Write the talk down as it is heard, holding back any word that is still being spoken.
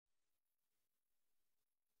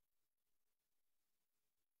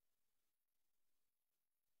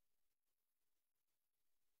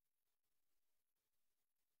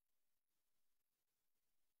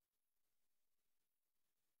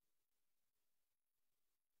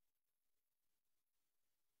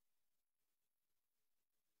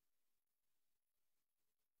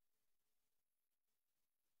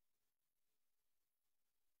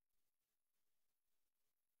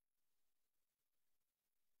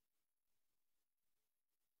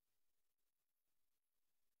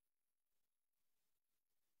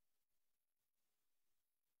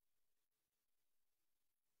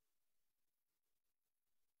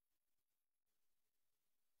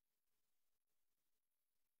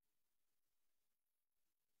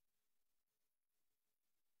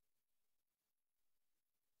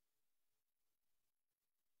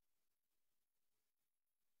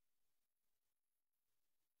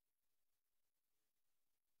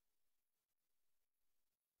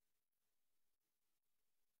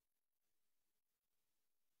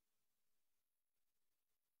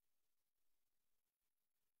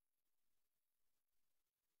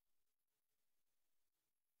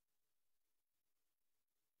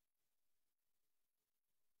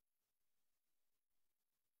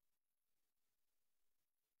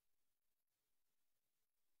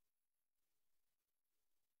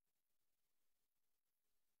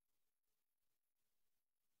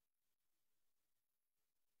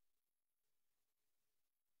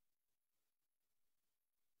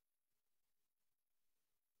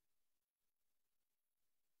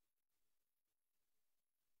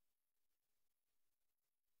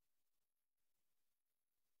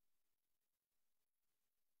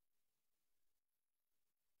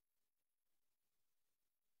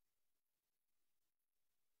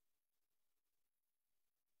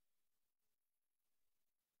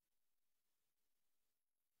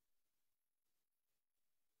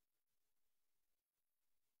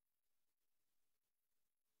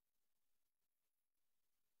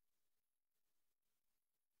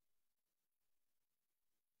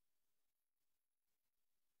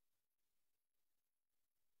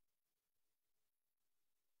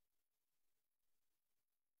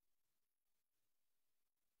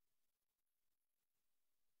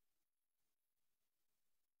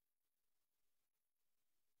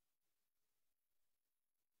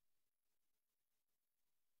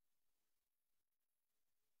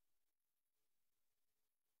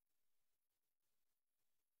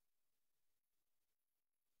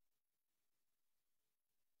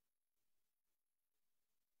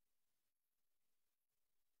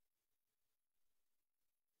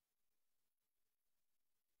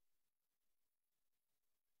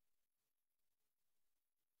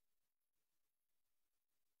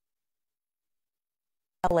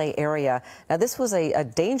LA area. Now, this was a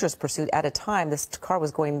dangerous pursuit at a time. This car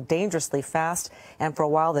was going dangerously fast, and for a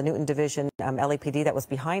while, the Newton Division LAPD that was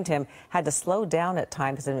behind him had to slow down at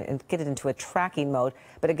times and get it into a tracking mode.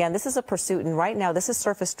 But again, this is a pursuit, and right now, this is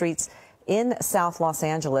surface streets in South Los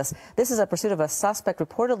Angeles. This is a pursuit of a suspect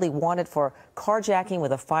reportedly wanted for carjacking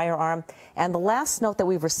with a firearm. And the last note that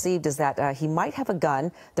we've received is that he might have a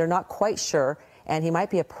gun. They're not quite sure. And he might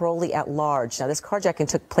be a parolee at large. Now, this carjacking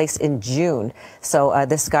took place in June, so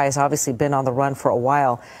this guy has obviously been on the run for a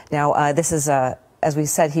while. Now, this is, as we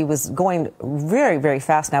said, he was going very, very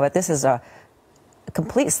fast now, but this is a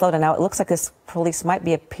complete slowdown. Now, it looks like this police might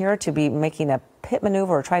appear to be making a pit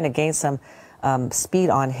maneuver or trying to gain some speed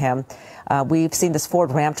on him. We've seen this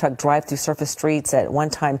Ford Ram truck drive through surface streets. At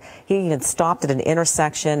one time, he even stopped at an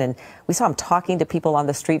intersection, and we saw him talking to people on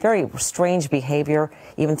the street. Very strange behavior.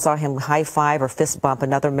 Even saw him high five or fist bump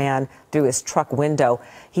another man through his truck window.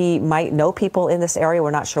 He might know people in this area.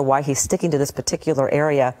 We're not sure why he's sticking to this particular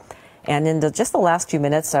area. And in just the last few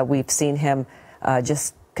minutes, we've seen him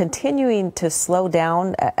just continuing to slow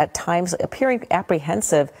down, at times appearing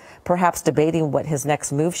apprehensive, perhaps debating what his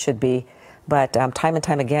next move should be. But time and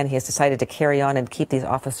time again, he has decided to carry on and keep these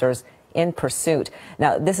officers in pursuit.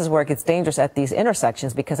 Now, this is where it gets dangerous at these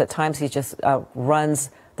intersections, because at times he just runs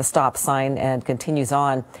the stop sign and continues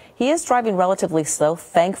on. He is driving relatively slow,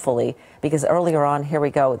 thankfully, because earlier on, here we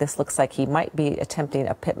go, this looks like he might be attempting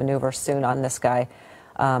a pit maneuver soon on this guy.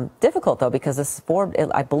 Difficult, though, because this Ford,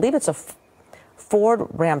 I believe it's a Ford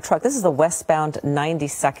Ram truck. This is the westbound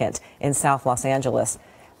 92nd in South Los Angeles.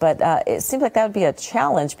 But it seems like that would be a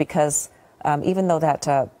challenge, because even though that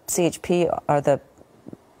CHP or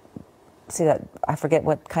I forget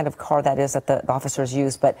what kind of car that is that the officers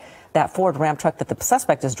use, but that Ford Ram truck that the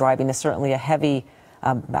suspect is driving is certainly a heavy,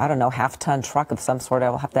 I don't know, half-ton truck of some sort. I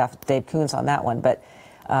will have to ask Dave Coons on that one. But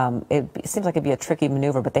it seems like it'd be a tricky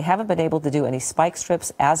maneuver. But they haven't been able to do any spike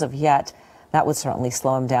strips as of yet. That would certainly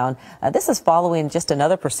slow him down. This is following just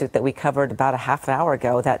another pursuit that we covered about a half an hour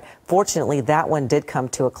ago. That fortunately, that one did come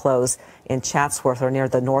to a close in Chatsworth or near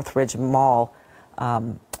the Northridge Mall.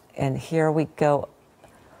 And here we go.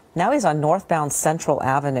 Now he's on northbound Central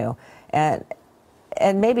Avenue, and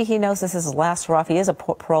maybe he knows this is his last hurrah. He is a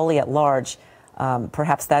parolee at large.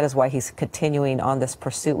 Perhaps that is why he's continuing on this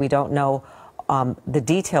pursuit. We don't know the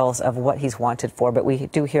details of what he's wanted for, but we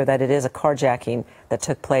do hear that it is a carjacking that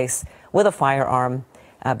took place with a firearm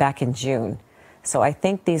back in June. So I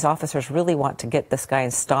think these officers really want to get this guy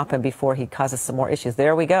and stop him before he causes some more issues.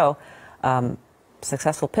 There we go.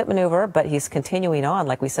 Successful pit maneuver, but he's continuing on.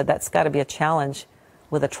 Like we said, that's got to be a challenge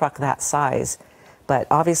with a truck that size. But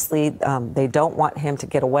obviously, they don't want him to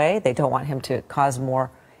get away. They don't want him to cause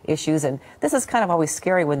more issues. And this is kind of always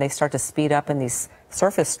scary when they start to speed up in these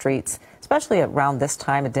surface streets, especially around this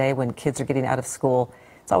time of day when kids are getting out of school.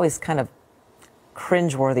 It's always kind of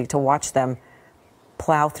cringeworthy to watch them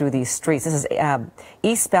plow through these streets. This is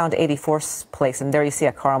eastbound 84th Place, and there you see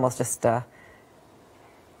a car almost just...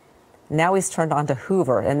 Now he's turned onto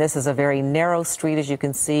Hoover, and this is a very narrow street, as you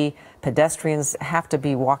can see. Pedestrians have to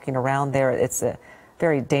be walking around there. It's a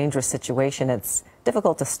very dangerous situation. It's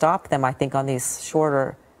difficult to stop them, I think, on these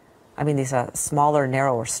shorter, these smaller,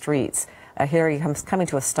 narrower streets. Here he comes coming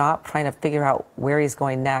to a stop, trying to figure out where he's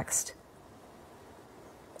going next.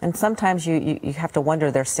 And sometimes you have to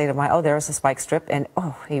wonder their state of mind. Oh, there's a spike strip, and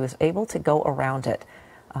oh, he was able to go around it.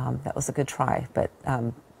 That was a good try, but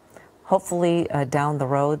hopefully down the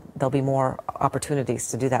road there'll be more opportunities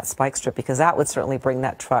to do that spike strip, because that would certainly bring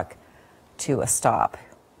that truck to a stop.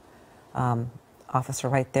 Officer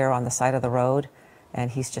right there on the side of the road, and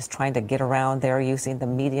he's just trying to get around there using the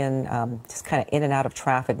median, just kind of in and out of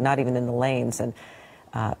traffic, not even in the lanes, and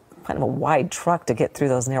kind of a wide truck to get through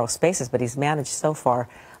those narrow spaces, but he's managed so far.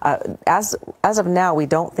 As of now, we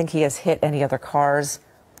don't think he has hit any other cars,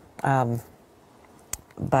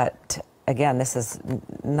 but again, this is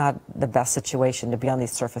not the best situation to be on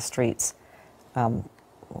these surface streets. Let's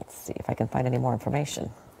see if I can find any more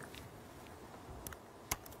information.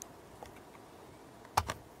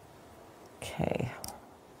 Okay,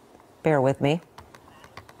 bear with me.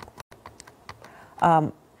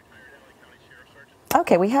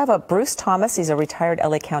 Okay, we have a Bruce Thomas. He's a retired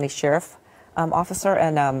LA County Sheriff officer.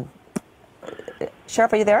 And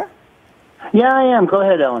Sheriff, are you there? Yeah, I am. Go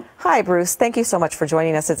ahead, Ellen. Hi, Bruce. Thank you so much for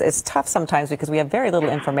joining us. It's tough sometimes because we have very little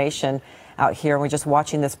information out here, and we're just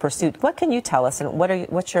watching this pursuit. What can you tell us, and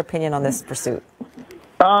what's your opinion on this pursuit?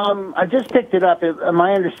 I just picked it up.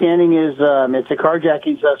 My understanding is it's a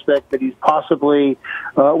carjacking suspect, but he's possibly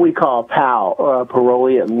what we call a PAL,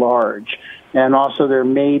 parolee at large. and also there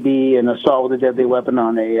may be an assault with a deadly weapon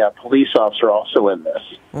on a police officer also in this.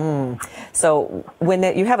 So when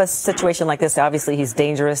you have a situation like this, obviously he's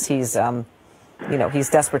dangerous. He's he's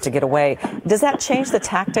desperate to get away. Does that change the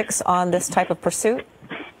tactics on this type of pursuit?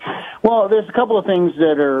 Well, there's a couple of things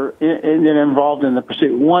that are involved in the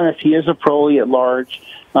pursuit. One, if he is a parolee at large,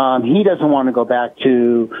 he doesn't want to go back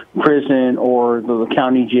to prison or the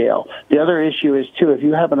county jail. The other issue is, too, if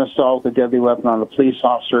you have an assault with a deadly weapon on a police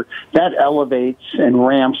officer, that elevates and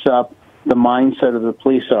ramps up the mindset of the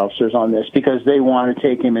police officers on this because they want to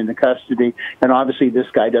take him into custody, and obviously this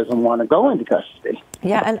guy doesn't want to go into custody.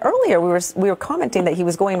 Yeah, and earlier we were commenting that he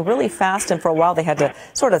was going really fast, and for a while they had to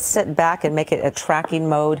sort of sit back and make it a tracking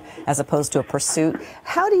mode as opposed to a pursuit.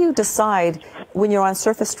 How do you decide when you're on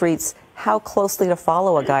surface streets how closely to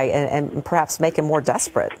follow a guy and perhaps make him more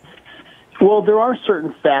desperate? Well, there are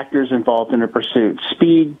certain factors involved in a pursuit.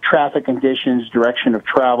 Speed, traffic conditions, direction of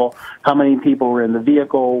travel, how many people were in the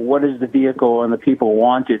vehicle, what is the vehicle and the people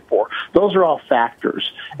wanted for. Those are all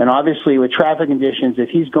factors. And obviously with traffic conditions, if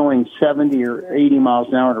he's going 70 or 80 miles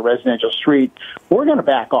an hour on a residential street, we're going to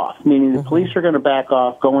back off, meaning the police are going to back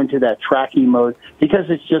off, go into that tracking mode because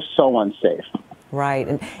it's just so unsafe.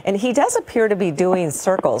 Right. And he does appear to be doing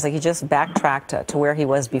circles. Like he just backtracked to where he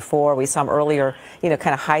was before. We saw him earlier, kind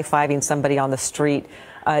of high-fiving somebody on the street.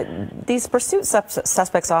 These pursuit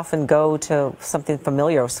suspects often go to something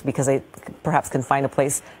familiar because they perhaps can find a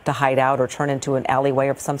place to hide out or turn into an alleyway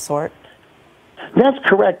of some sort. That's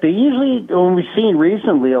correct. They usually, when we've seen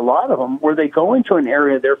recently, a lot of them, where they go into an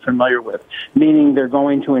area they're familiar with, meaning they're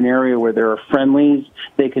going to an area where there are friendlies.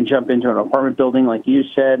 They can jump into an apartment building, like you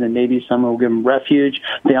said, and maybe someone will give them refuge.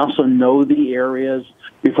 They also know the areas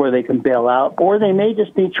before they can bail out, or they may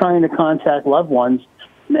just be trying to contact loved ones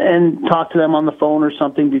and talk to them on the phone or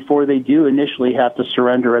something before they do initially have to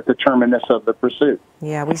surrender at the terminus of the pursuit.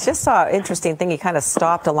 Yeah, we just saw an interesting thing. He kind of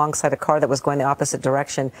stopped alongside a car that was going the opposite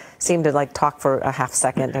direction, seemed to talk for a half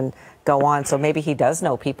second and go on. So maybe he does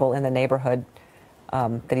know people in the neighborhood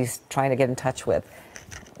that he's trying to get in touch with.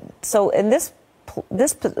 So in this,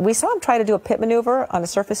 we saw him try to do a pit maneuver on a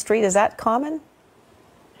surface street. Is that common?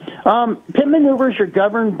 Pit maneuvers are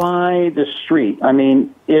governed by the street. I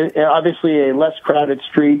mean, obviously a less crowded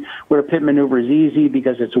street where a pit maneuver is easy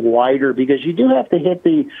because it's wider, because you do have to hit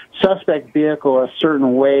the suspect vehicle a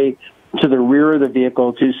certain way to the rear of the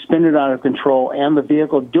vehicle to spin it out of control, and the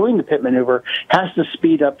vehicle doing the pit maneuver has to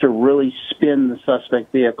speed up to really spin the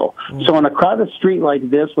suspect vehicle. So on a crowded street like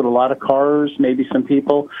this with a lot of cars, maybe some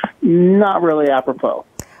people, not really apropos.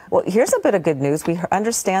 Well, here's a bit of good news. We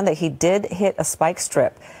understand that he did hit a spike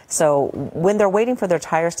strip. So when they're waiting for their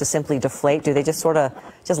tires to simply deflate, do they just sort of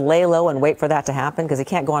just lay low and wait for that to happen? Because he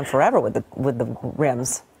can't go on forever with the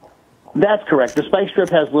rims. That's correct. The spike strip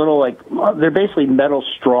has little, they're basically metal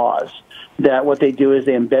straws that what they do is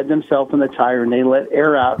they embed themselves in the tire and they let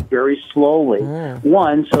air out very slowly.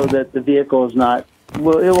 One, so that the vehicle is not, it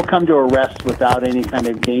will come to a rest without any kind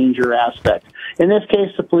of danger aspect. In this case,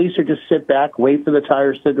 the police are just sit back, wait for the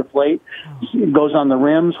tires to deflate. It goes on the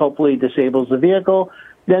rims, hopefully disables the vehicle.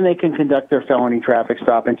 Then they can conduct their felony traffic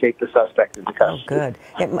stop and take the suspect into custody. Oh, good.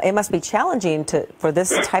 It must be challenging for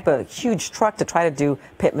this type of huge truck to try to do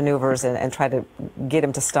pit maneuvers and try to get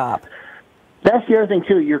him to stop. That's the other thing,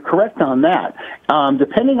 too. You're correct on that.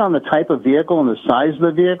 Depending on the type of vehicle and the size of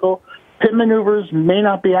the vehicle, pit maneuvers may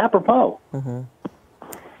not be apropos.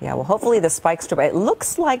 Yeah, well, hopefully the spike strip, it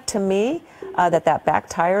looks like to me that back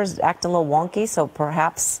tire is acting a little wonky, so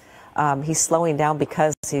perhaps he's slowing down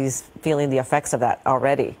because he's feeling the effects of that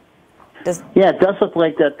already. Yeah, it does look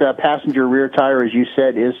like that passenger rear tire, as you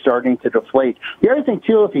said, is starting to deflate. The other thing,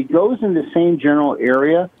 too, if he goes in the same general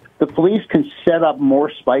area, the police can set up more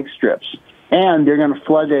spike strips, and they're going to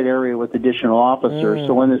flood that area with additional officers.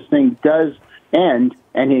 So when this thing does end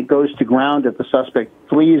and it goes to ground, if the suspect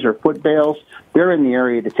flees or foot bails, they're in the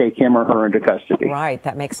area to take him or her into custody. Right,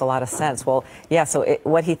 that makes a lot of sense. Well, yeah, so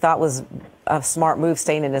what he thought was a smart move,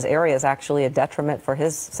 staying in his area, is actually a detriment for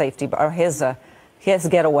his safety or his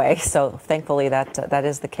getaway. So thankfully that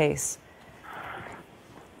is the case.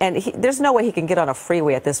 And there's no way he can get on a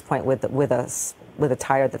freeway at this point with a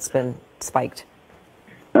tire that's been spiked.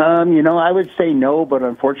 I would say no, but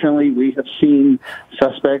unfortunately we have seen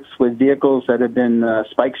suspects with vehicles that have been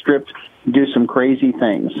spike stripped do some crazy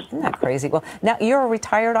things. Isn't that crazy? Well, now you're a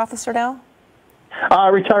retired officer now?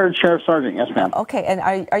 Retired sheriff sergeant, yes, ma'am. Okay, and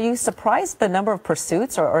are you surprised the number of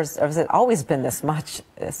pursuits, or has it always been this many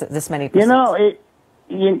pursuits?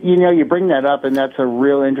 You bring that up, and that's a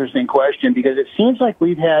real interesting question, because it seems like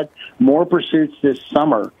we've had more pursuits this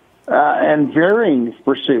summer. And varying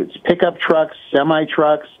pursuits, pickup trucks,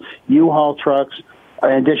 semi-trucks, U-Haul trucks,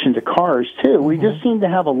 in addition to cars, too. We just seem to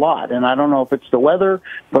have a lot, and I don't know if it's the weather,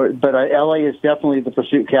 but L.A. is definitely the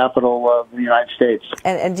pursuit capital of the United States.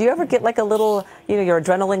 And do you ever get like a little, your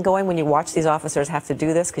adrenaline going when you watch these officers have to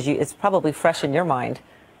do this? Because it's probably fresh in your mind.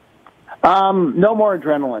 No more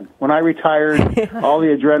adrenaline. When I retired, all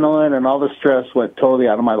the adrenaline and all the stress went totally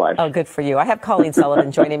out of my life. Oh, good for you. I have Colleen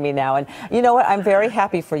Sullivan joining me now. And you know what? I'm very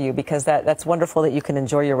happy for you because that's wonderful that you can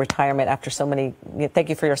enjoy your retirement after so many. Thank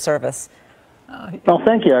you for your service. Well,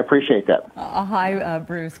 thank you. I appreciate that. Hi,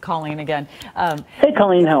 Bruce. Colleen again. Hey,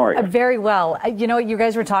 Colleen. How are you? Very well. You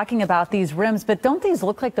guys were talking about these rims, but don't these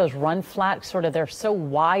look like those run flat, sort of, they're so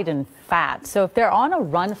wide and fat. So if they're on a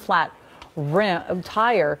run flat rim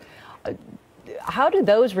tire, how do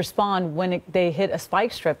those respond when they hit a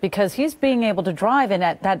spike strip? Because he's being able to drive, and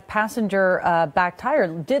that passenger back tire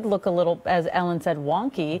did look a little, as Ellen said,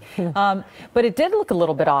 wonky, but it did look a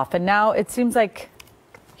little bit off. And now it seems like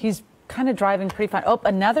he's kind of driving pretty fine. Oh,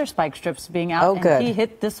 another spike strip's being out, and good. he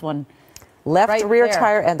hit this one. Left rear there.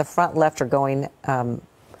 tire and the front left are going,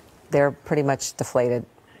 they're pretty much deflated.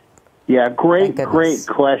 Yeah, great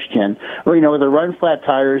question. Well, with the run flat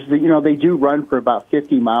tires, they do run for about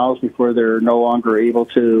 50 miles before they're no longer able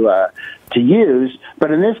to use.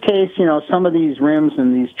 But in this case, some of these rims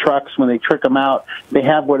and these trucks, when they trick them out, they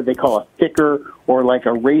have what they call a thicker or like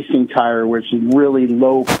a racing tire, which is really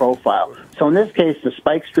low profile. So in this case, the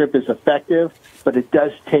spike strip is effective, but it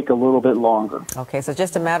does take a little bit longer. Okay, so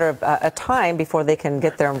just a matter of a time before they can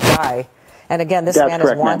get there and dry. And again, this man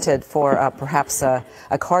is wanted for perhaps a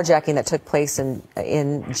carjacking that took place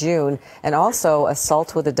in June, and also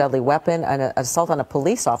assault with a deadly weapon and an assault on a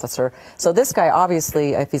police officer. So this guy,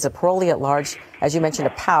 obviously, if he's a parolee at large, as you mentioned,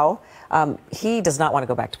 a POW, he does not want to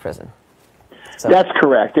go back to prison. So. That's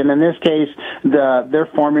correct. And in this case, they're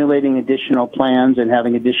formulating additional plans and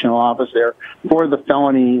having additional office there for the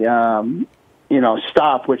felony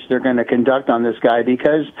stop, which they're going to conduct on this guy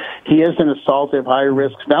because he is an assaultive,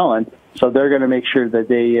 high-risk felon. So they're going to make sure that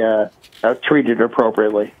they are treated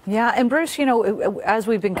appropriately. Yeah, and Bruce, as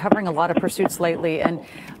we've been covering a lot of pursuits lately, and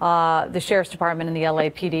the Sheriff's Department and the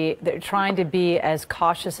LAPD, they're trying to be as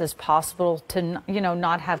cautious as possible to,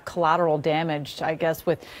 not have collateral damage, I guess,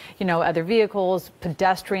 with, other vehicles,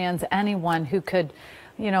 pedestrians, anyone who could,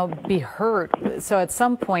 be hurt. So at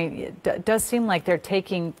some point, it does seem like they're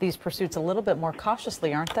taking these pursuits a little bit more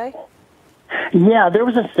cautiously, aren't they? Yeah, there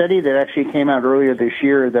was a study that actually came out earlier this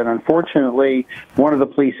year that unfortunately one of the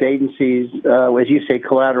police agencies, as you say,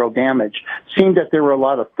 collateral damage, seemed that there were a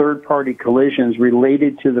lot of third-party collisions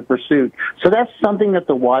related to the pursuit. So that's something that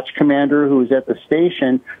the watch commander who's at the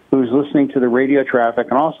station, who's listening to the radio traffic,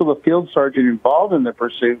 and also the field sergeant involved in the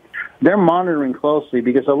pursuit, they're monitoring closely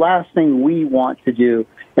because the last thing we want to do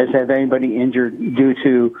is have anybody injured due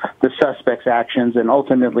to the suspect's actions and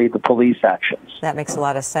ultimately the police actions. That makes a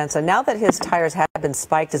lot of sense. So now that his tires have been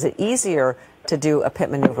spiked, is it easier to do a pit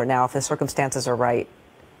maneuver now if the circumstances are right?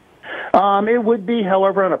 It would be,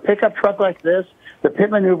 however, on a pickup truck like this, the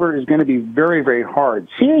pit maneuver is going to be very, very hard.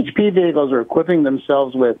 CHP vehicles are equipping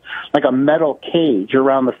themselves with like a metal cage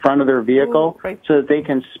around the front of their vehicle so that they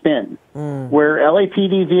can spin. Where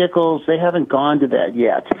LAPD vehicles, they haven't gone to that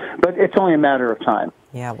yet. But it's only a matter of time.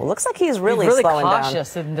 Yeah, well, looks like he's really slowing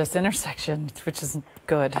cautious down. in this intersection, which is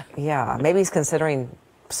good. Yeah, maybe he's considering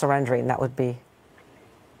surrendering. That would be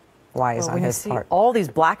wise on his part. All these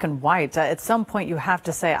black and whites, at some point you have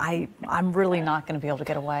to say, I'm really not going to be able to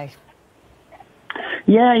get away.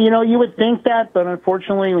 Yeah, you would think that, but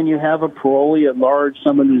unfortunately when you have a parolee at large,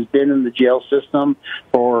 someone who's been in the jail system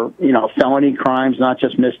for, felony crimes, not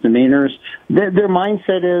just misdemeanors, their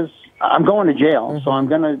mindset is, I'm going to jail, so I'm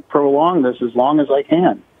going to prolong this as long as I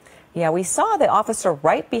can. Yeah, we saw the officer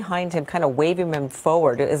right behind him kind of waving him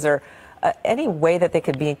forward. Is there any way that they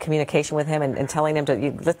could be in communication with him and telling him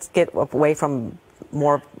to, let's get away from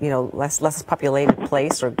more, less populated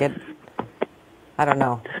place or get, I don't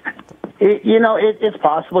know. It's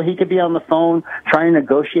possible he could be on the phone trying to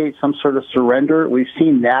negotiate some sort of surrender. We've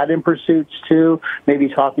seen that in pursuits, too. Maybe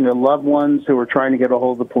talking to loved ones who are trying to get a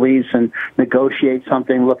hold of the police and negotiate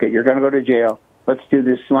something. Look, you're going to go to jail. Let's do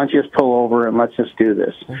this. Why don't you just pull over and let's just do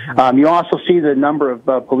this. You also see the number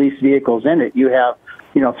of police vehicles in it. You have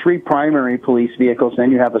 3 primary police vehicles,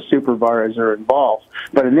 and you have a supervisor involved.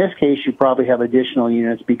 But in this case, you probably have additional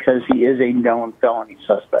units because he is a known felony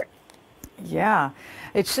suspect. Yeah.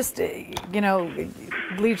 It's just,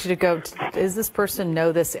 leads you to go, does this person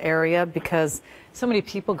know this area? Because so many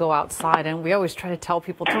people go outside, and we always try to tell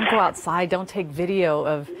people, don't go outside, don't take video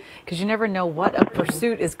of, because you never know what a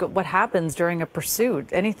pursuit is, what happens during a pursuit.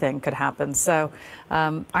 Anything could happen. So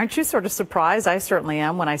aren't you sort of surprised? I certainly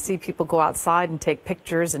am when I see people go outside and take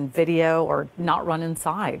pictures and video or not run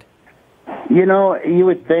inside. You know, you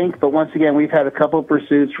would think, but once again, we've had a couple of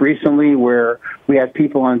pursuits recently where we had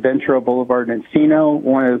people on Ventura Boulevard in Encino,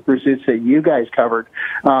 one of the pursuits that you guys covered,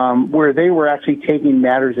 where they were actually taking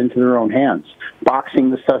matters into their own hands,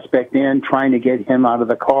 boxing the suspect in, trying to get him out of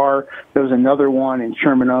the car. There was another one in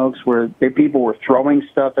Sherman Oaks where people were throwing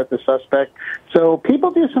stuff at the suspect. So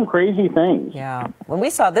people do some crazy things. Yeah. When we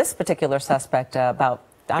saw this particular suspect about,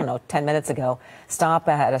 I don't know, 10 minutes ago, stop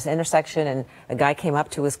at an intersection, and a guy came up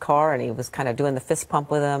to his car, and he was kind of doing the fist pump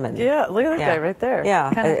with him. And yeah, look at that guy right there.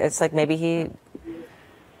 Yeah, it's like maybe he,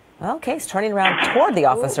 well, okay, he's turning around toward the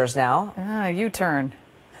officers now. U-turn.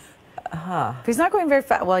 He's not going very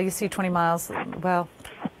fast. Well, you see 20 miles. Well,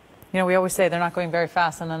 you know, we always say they're not going very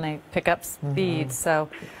fast, and then they pick up speed. So,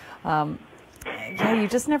 yeah, you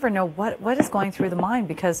just never know what is going through the mind,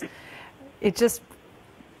 because it just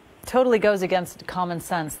totally goes against common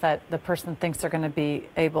sense that the person thinks they're going to be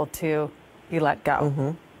able to be let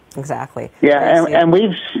go. Exactly. Yeah, and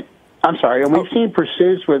we've seen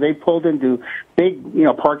pursuits where they pulled into big,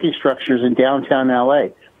 parking structures in downtown LA.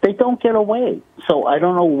 They don't get away. So I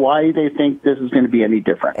don't know why they think this is going to be any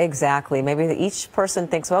different. Exactly. Maybe each person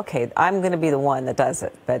thinks, well, okay, I'm going to be the one that does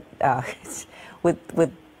it. But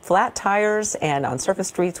with flat tires and on surface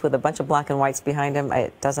streets with a bunch of black and whites behind him,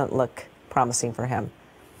 it doesn't look promising for him.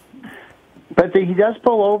 But he does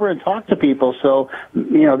pull over and talk to people, so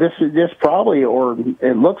this probably, or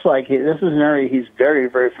it looks like this is an area he's very,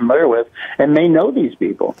 very familiar with and may know these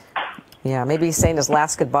people. Yeah, maybe he's saying his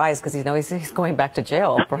last goodbyes because he knows he's going back to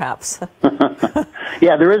jail, perhaps.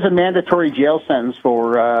 Yeah, there is a mandatory jail sentence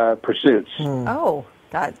for pursuits. Oh,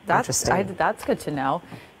 that's good to know,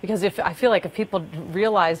 because I feel like if people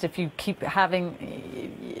realized if you keep having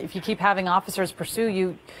officers pursue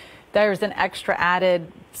you, there's an extra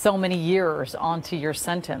added so many years onto your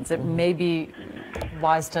sentence. It may be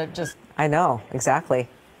wise to just... I know, exactly.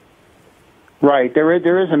 Right. There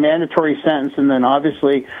is a mandatory sentence, and then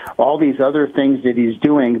obviously all these other things that he's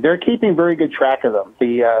doing, they're keeping very good track of them.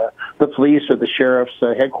 The police or the sheriff's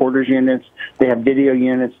headquarters units, they have video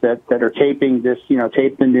units that are taping this,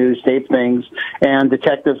 tape the news, tape things, and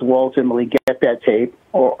detectives will ultimately get that tape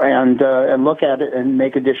and look at it and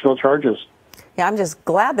make additional charges. Yeah, I'm just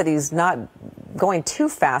glad that he's not going too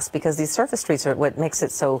fast, because these surface streets are what makes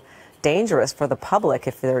it so dangerous for the public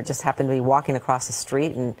if they just happen to be walking across the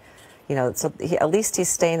street. And, so at least he's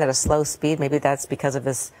staying at a slow speed. Maybe that's because of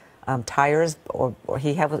his tires, or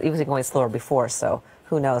he was going slower before. So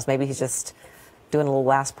who knows? Maybe he's just doing a little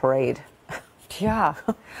last parade. Yeah.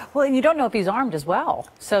 Well, and you don't know if he's armed as well.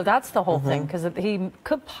 So that's the whole thing, because he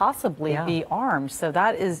could possibly be armed. So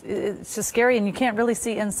it's just scary, and you can't really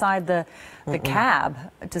see inside the cab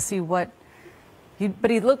to see what.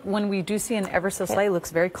 But when we do see him ever so slightly,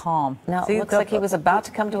 looks very calm. No, it looks like he was about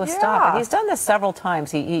to come to a stop. And he's done this several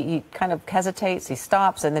times. He kind of hesitates, he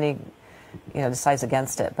stops, and then he decides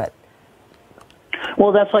against it. But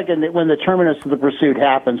well, that's like when the terminus of the pursuit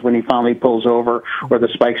happens, when he finally pulls over, or the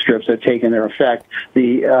spike strips have taken their effect.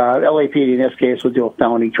 The LAPD in this case will do a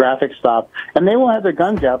felony traffic stop, and they will have their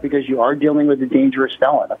guns out, because you are dealing with a dangerous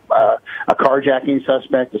felon, a carjacking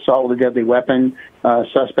suspect, assault with a deadly weapon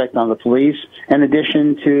suspect on the police, in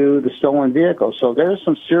addition to the stolen vehicle. So there's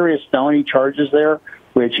some serious felony charges there,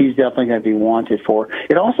 which he's definitely going to be wanted for.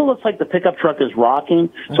 It also looks like the pickup truck is rocking,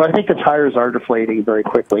 so I think the tires are deflating very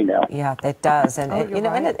quickly now. Yeah, it does, and it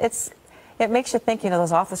makes you think.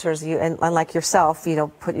 Those officers, and like yourself,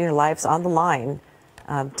 put your lives on the line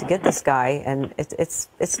to get this guy, and it's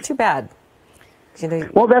too bad.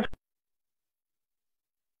 Well, that's.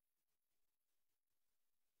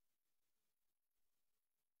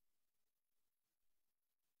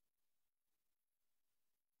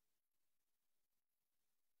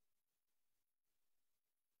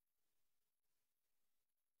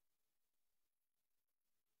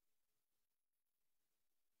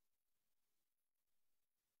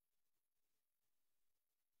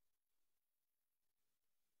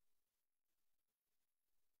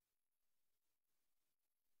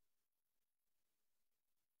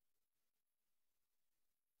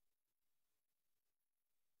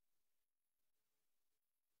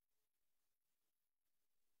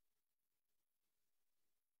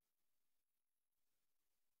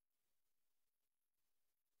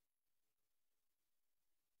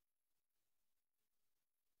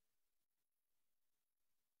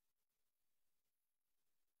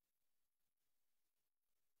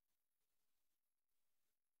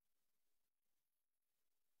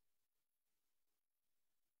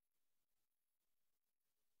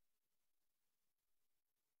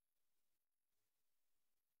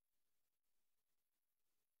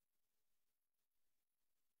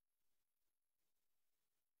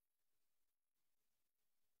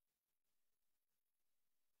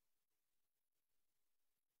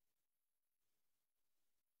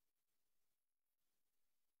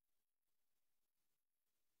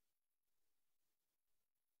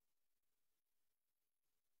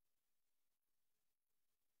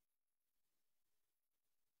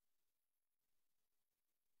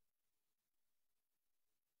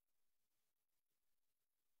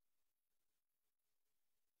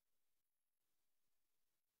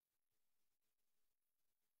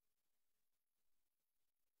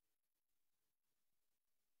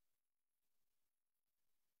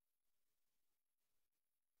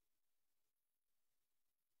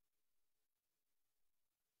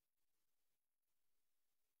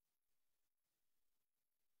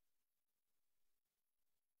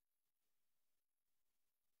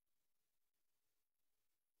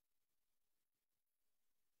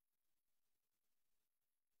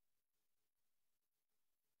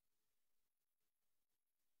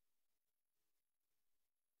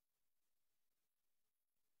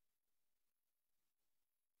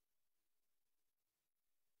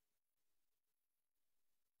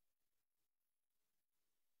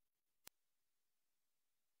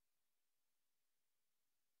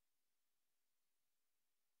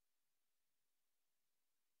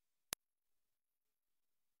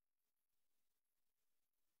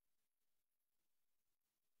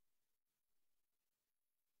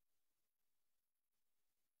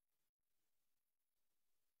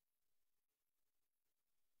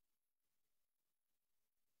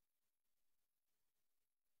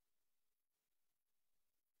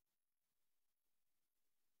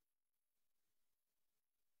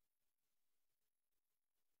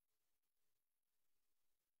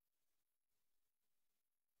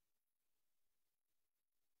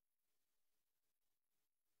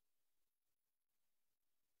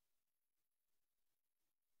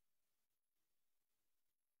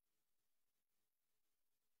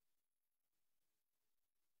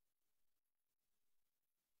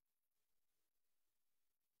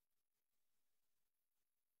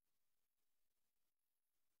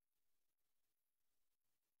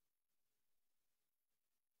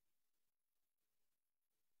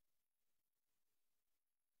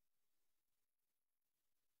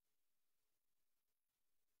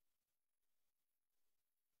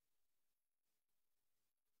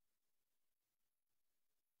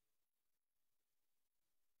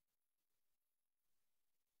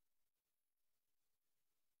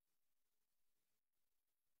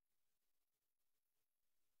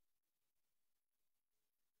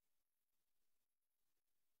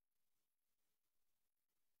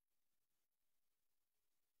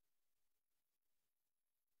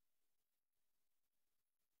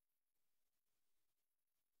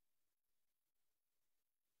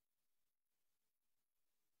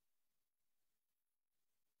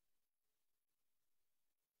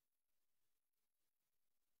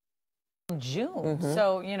 June.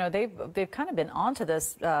 So, you know, they've kind of been onto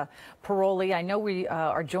this parolee. I know we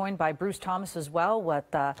are joined by Bruce Thomas as well,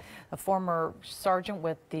 a former sergeant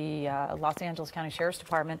with the Los Angeles County Sheriff's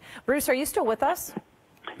Department. Bruce, are you still with us?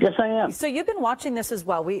 Yes, I am. So you've been watching this as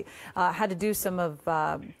well. We had to do some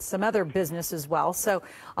other business as well. So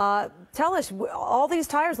tell us, all these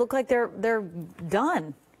tires look like they're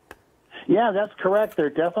done. Yeah, that's correct. They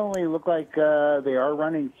definitely look like they are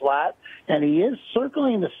running flat, and he is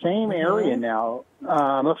circling the same area now.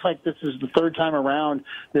 Looks like this is the third time around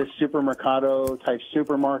this supermercado type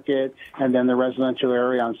supermarket, and then the residential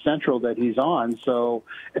area on Central that he's on. So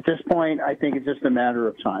at this point, I think it's just a matter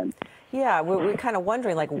of time. Yeah, we're kind of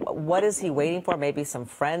wondering, like, what is he waiting for? Maybe some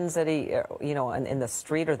friends that he, you know, in the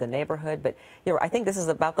street or the neighborhood. But you know, I think this is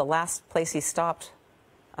about the last place he stopped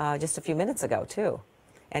just a few minutes ago, too.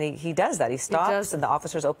 And he does that. He stops, and the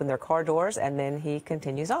officers open their car doors, and then he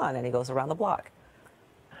continues on, and he goes around the block.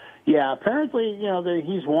 Yeah, apparently, you know,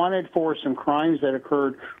 he's wanted for some crimes that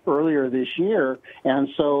occurred earlier this year, and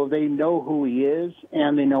so they know who he is,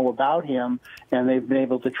 and they know about him, and they've been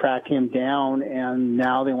able to track him down, and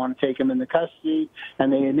now they want to take him into custody,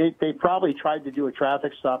 and they probably tried to do a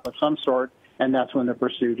traffic stop of some sort, and that's when the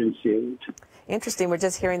pursuit ensued. Interesting. We're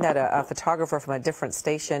just hearing that a photographer from a different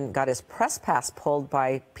station got his press pass pulled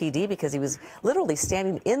by PD because he was literally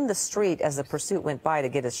standing in the street as the pursuit went by to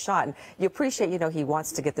get his shot. And you appreciate, you know, he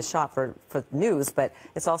wants to get the shot for news, but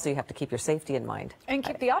it's also you have to keep your safety in mind. And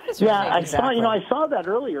keep the officers Yeah, safe. I saw that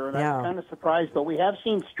earlier, and I was kind of surprised, but we have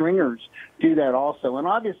seen stringers do that also. And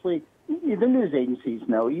obviously, the news agencies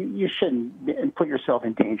know you shouldn't put yourself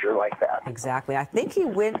in danger like that. Exactly. I think he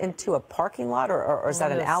went into a parking lot, or is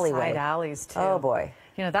that an alleyway? Side alleys, too. Oh, boy.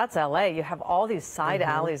 You know, that's L.A. You have all these side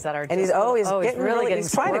alleys that are just... And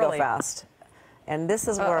he's trying to go fast. And this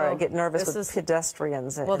is where I get nervous with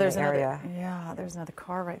pedestrians in the area. Yeah, there's another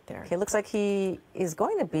car right there. Okay, it looks like he is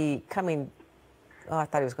going to be coming... Oh, I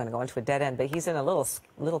thought he was going to go into a dead end, but he's in a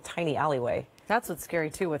little tiny alleyway. That's what's scary,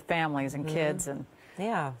 too, with families and kids. And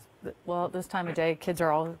yeah. Well, this time of day, kids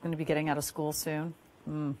are all going to be getting out of school soon.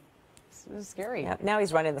 It's scary. Yeah, now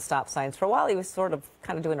he's running the stop signs. For a while, he was sort of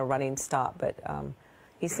kind of doing a running stop, but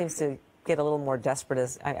he seems to get a little more desperate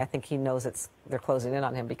as I think he knows they're closing in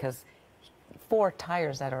on him because 4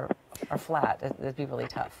 tires that are flat, it'd be really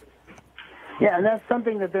tough. Yeah, and that's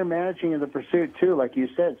something that they're managing in the pursuit, too. Like you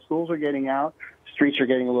said, schools are getting out. Streets are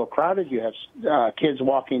getting a little crowded. You have kids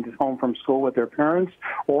walking home from school with their parents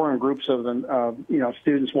or in groups of them,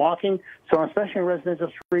 students walking. So especially in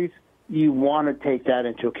residential streets, you want to take that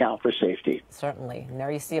into account for safety. Certainly. And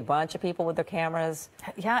there you see a bunch of people with their cameras.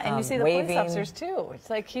 Yeah, and you see the waving. police officers, too. It's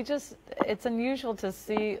like it's unusual to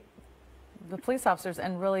see the police officers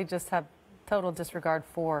and really just have total disregard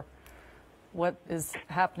for what is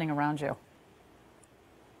happening around you.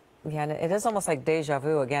 Yeah, and it is almost like deja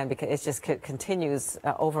vu again because it just continues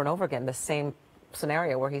over and over again, the same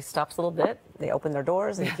scenario where he stops a little bit, they open their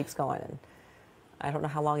doors, and he keeps going. And I don't know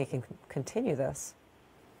how long he can continue this.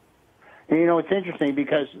 And, you know, it's interesting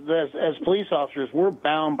because as police officers, we're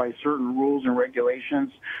bound by certain rules and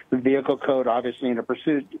regulations. The vehicle code, obviously, in a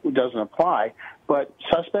pursuit doesn't apply. But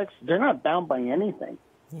suspects, they're not bound by anything.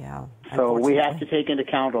 Yeah. So we have to take into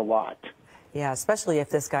account a lot. Yeah, especially if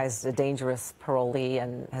this guy's a dangerous parolee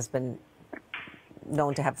and has been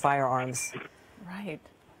known to have firearms. Right.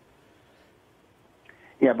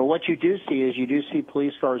 Yeah, but what you do see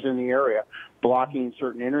police cars in the area blocking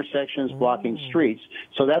certain intersections, blocking streets.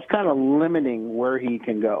 So that's kind of limiting where he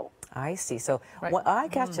can go. I see. So I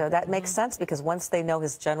gotcha. That makes sense because once they know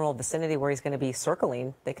his general vicinity where he's going to be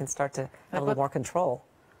circling, they can start to have a little more control.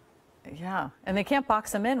 Yeah, and they can't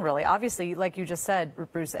box them in, really. Obviously, like you just said,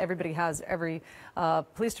 Bruce, every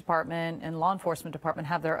police department and law enforcement department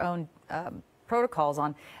have their own protocols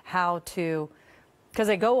on how to, because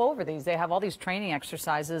they go over these. They have all these training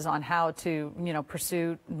exercises on how to,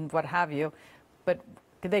 pursue and what have you. But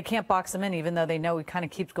they can't box them in, even though they know he kind of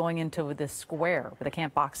keeps going into this square, but they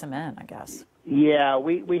can't box him in, I guess. Yeah,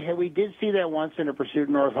 we did see that once in a pursuit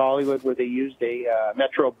in North Hollywood where they used a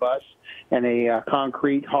Metro bus and a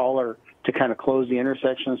concrete hauler to kind of close the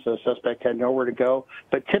intersection so the suspect had nowhere to go.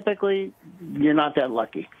 But typically, you're not that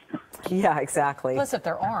lucky. Yeah, exactly. Plus, if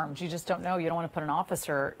they're armed, you just don't know. You don't want to put an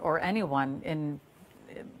officer or anyone in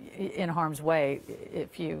harm's way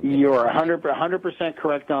if you... You're 100%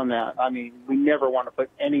 correct on that. I mean, we never want to put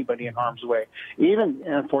anybody in harm's way,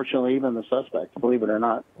 unfortunately, even the suspect, believe it or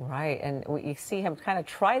not. Right, and you see him kind of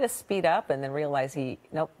try to speed up and then realize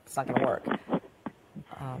nope, it's not going to work.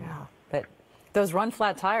 But Those run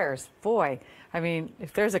flat tires, boy. I mean,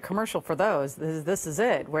 if there's a commercial for those, this is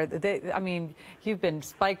it. Where I mean, you've been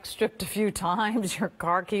spike stripped a few times. Your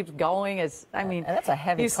car keeps going. I mean, and that's a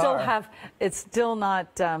heavy car. Still have. It's still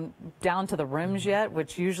not down to the rims yet,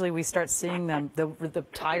 which usually we start seeing the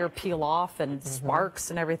tire peel off and sparks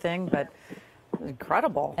and everything. But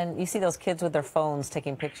incredible. And you see those kids with their phones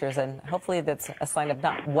taking pictures, and hopefully that's a sign of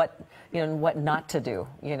what not to do.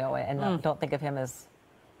 And don't think of him as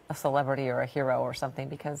a celebrity or a hero or something,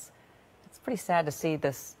 because it's pretty sad to see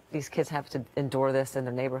these kids have to endure this in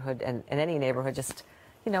their neighborhood and in any neighborhood. Just,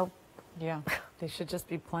 Yeah, they should just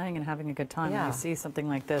be playing and having a good time. Yeah. When you see something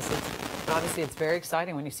like this, obviously it's very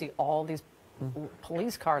exciting when you see all these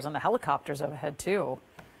police cars and the helicopters overhead too.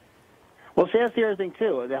 Well, see, that's the other thing,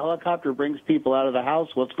 too. The helicopter brings people out of the house.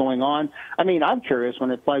 What's going on? I mean, I'm curious when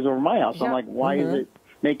it flies over my house. Yeah. I'm like, why is it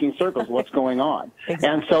making circles? What's going on? Exactly.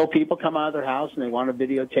 And so people come out of their house and they want to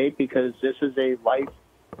videotape because this is a life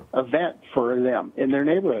event for them in their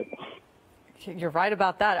neighborhood. You're right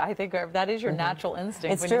about that. I think that is your natural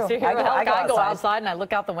instinct. It's when true. You see I go outside and I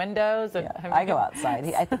look out the windows. And I go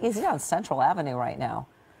outside. I think he's on Central Avenue right now.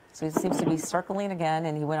 So he seems to be circling again,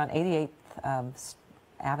 and he went on 88th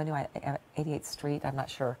Avenue, 88th Street. I'm not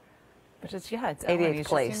sure. But it's 88th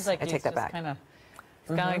Place. Seems like I take that back. Kind of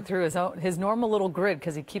going through his normal little grid,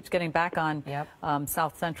 because he keeps getting back on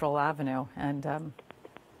South Central Avenue. And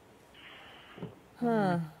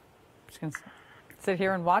just gonna sit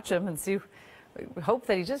here and watch him and see. Hope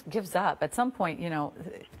that he just gives up at some point.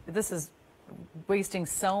 This is wasting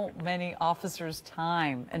so many officers'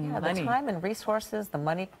 time and money. The time and resources, the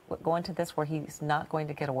money going to this, where he's not going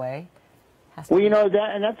to get away. Well,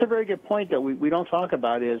 that's a very good point that we don't talk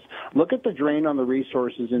about is look at the drain on the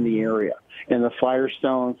resources in the area. In the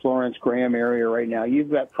Firestone, Florence, Graham area right now,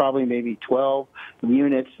 you've got probably maybe 12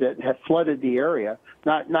 units that have flooded the area,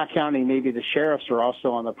 not counting maybe the sheriffs are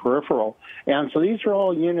also on the peripheral. And so these are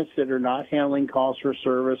all units that are not handling calls for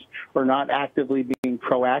service or not actively being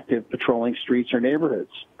proactive patrolling streets or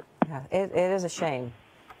neighborhoods. Yeah, it is a shame.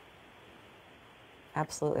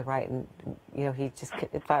 Absolutely right. And, he just,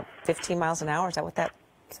 about 15 miles an hour, is that what that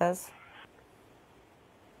says?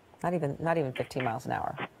 Not even 15 miles an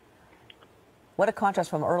hour. What a contrast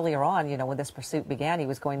from earlier on, when this pursuit began. He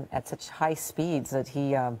was going at such high speeds that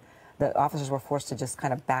the officers were forced to just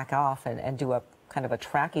kind of back off and do a kind of a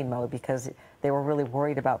tracking mode, because they were really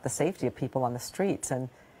worried about the safety of people on the streets.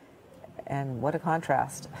 And what a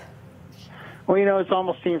contrast. Well, it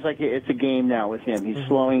almost seems like it's a game now with him. He's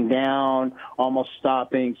slowing down, almost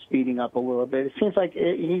stopping, speeding up a little bit. It seems like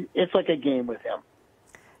it's like a game with him.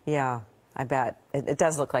 Yeah, I bet. It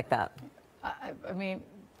does look like that. I mean,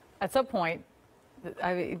 at some point,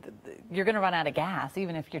 you're going to run out of gas,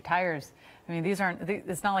 even if your tires. I mean,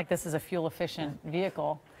 it's not like this is a fuel-efficient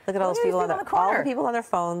vehicle. Look at all those people on the corner. All the people on their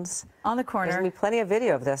phones. On the corner. There's going to be plenty of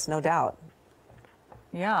video of this, no doubt.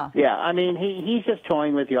 Yeah. Yeah, I mean, he's just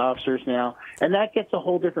toying with the officers now, and that gets a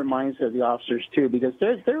whole different mindset of the officers, too, because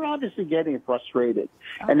they're obviously getting frustrated.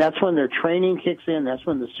 And that's when their training kicks in. That's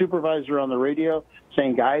when the supervisor on the radio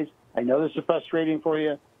saying, guys, I know this is frustrating for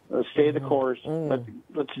you. Let's stay the course.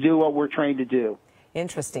 Let's do what we're trained to do.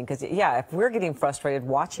 Interesting, because, if we're getting frustrated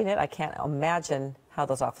watching it, I can't imagine how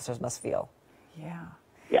those officers must feel. Yeah.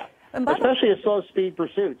 Yeah, especially a slow-speed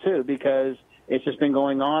pursuit, too, because it's just been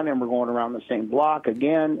going on, and we're going around the same block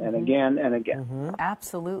again and again and again.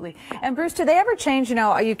 Absolutely. And Bruce, do they ever change?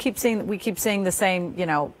 We keep seeing the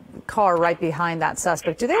same, car right behind that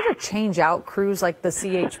suspect. Do they ever change out crews like the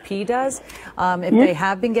CHP does? If they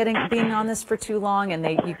have been being on this for too long, and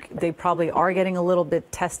they probably are getting a little bit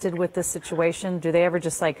tested with this situation, do they ever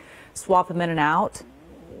just swap them in and out?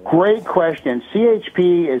 Great question.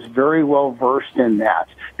 CHP is very well versed in that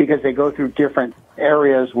because they go through different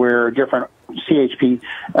areas where different CHP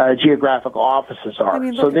geographical offices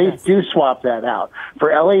are. So they do swap that out. For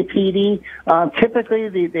LAPD,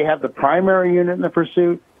 typically they have the primary unit in the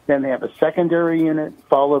pursuit, then they have a secondary unit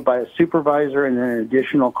followed by a supervisor and then an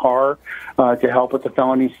additional car to help with the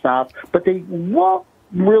felony stop. But they won't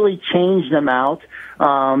really change them out.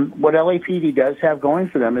 What LAPD does have going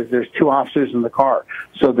for them is there's two officers in the car.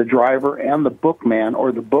 So the driver and the bookman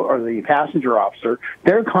or the passenger officer,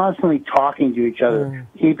 they're constantly talking to each other,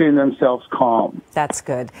 keeping themselves calm. That's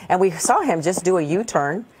good. And we saw him just do a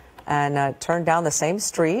U-turn and turn down the same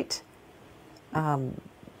street and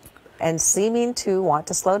seeming to want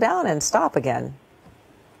to slow down and stop again.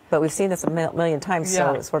 But we've seen this a million times,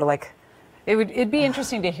 so it's sort of like... It'd be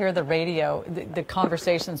interesting to hear the radio, the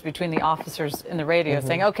conversations between the officers in the radio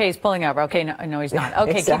saying, okay, he's pulling over. Okay, no he's not.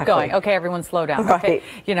 Okay, keep going. Okay, everyone slow down. Right. Okay,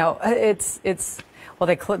 Well,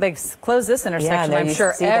 they close this intersection. I'm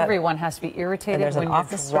sure everyone has to be irritated when you're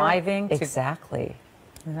driving. Exactly.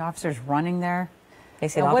 The officer's running there. They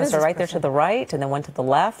see an officer right there to the right and then one to the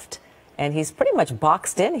left, and he's pretty much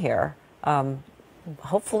boxed in here.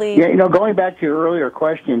 Hopefully. Yeah, going back to your earlier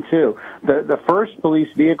question, too, the first police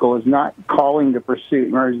vehicle is not calling the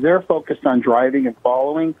pursuit, whereas they're focused on driving and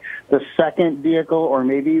following. The second vehicle, or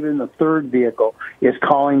maybe even the third vehicle, is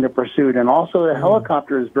calling the pursuit. And also the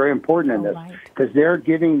helicopter is very important in this because they're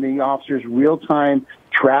giving the officers real-time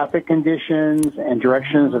traffic conditions and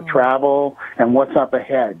directions of travel and what's up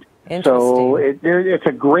ahead. So it's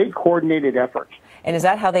a great coordinated effort. And is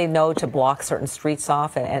that how they know to block certain streets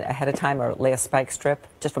off and ahead of time, or lay a spike strip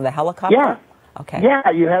just from the helicopter? Yeah. Okay.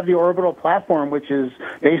 Yeah, you have the orbital platform, which is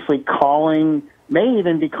basically calling, may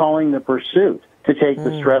even be calling the pursuit to take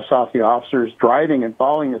the stress off the officers driving and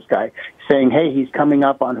following this guy, saying, hey, he's coming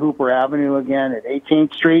up on Hooper Avenue again at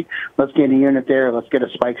 18th Street. Let's get a unit there. Let's get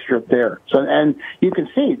a spike strip there. So, and you can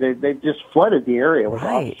see they've just flooded the area with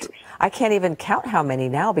officers. I can't even count how many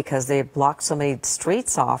now because they blocked so many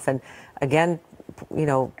streets off. And again,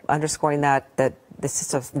 underscoring that this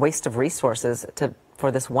is a waste of resources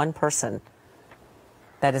for this one person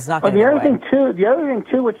that is not going to the other thing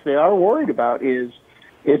too, which they are worried about is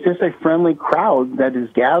this a friendly crowd that is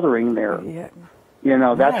gathering there? Yeah.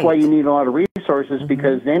 That's why you need a lot of resources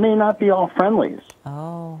because they may not be all friendlies.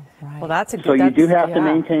 Oh, right. Well, that's a good. So you do have to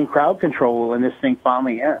maintain crowd control when this thing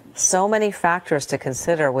finally ends. So many factors to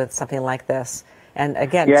consider with something like this. And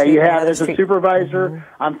again, you have as a supervisor,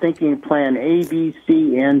 I'm thinking plan A, B,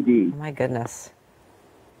 C, and D. Oh, my goodness.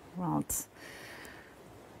 Well,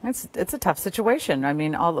 it's a tough situation. I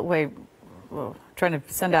mean, all the way trying to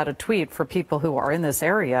send out a tweet for people who are in this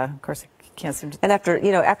area. Of course, I can't seem to. And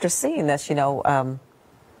after seeing this,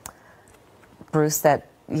 Bruce, that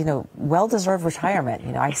well-deserved retirement.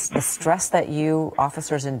 The stress that you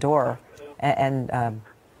officers endure, and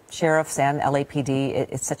sheriffs and LAPD,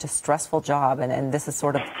 it's such a stressful job, and this is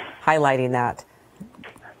sort of highlighting that.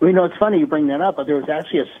 Well, it's funny you bring that up, but there was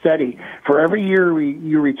actually a study. For every year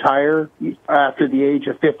you retire after the age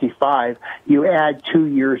of 55, you add 2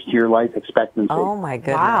 years to your life expectancy. Oh, my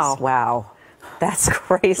goodness. Wow. That's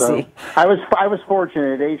crazy. So, I was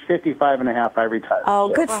fortunate. At age 55 and a half, I retired. Oh,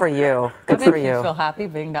 good for you. Good for you. I feel happy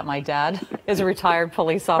being that my dad is a retired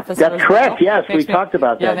police officer. That's correct. Yes, we talked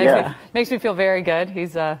about that. Yeah, makes me feel very good.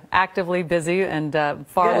 He's actively busy and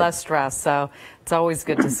far less stressed. So it's always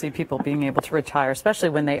good to see people being able to retire, especially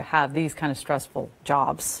when they have these kind of stressful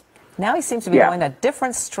jobs. Now he seems to be going a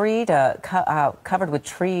different street, covered with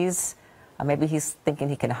trees. Maybe he's thinking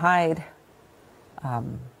he can hide.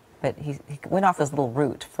 But he went off his little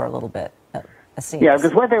route for a little bit. Yeah,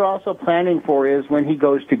 because what they're also planning for is when he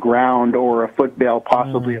goes to ground or a foot bail,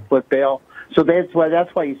 possibly a foot bail. So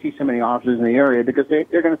that's why you see so many officers in the area, because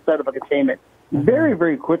they're going to set up a containment very,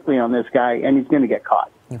 very quickly on this guy, and he's going to get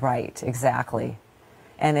caught. Right, exactly.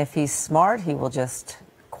 And if he's smart, he will just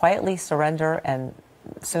quietly surrender, and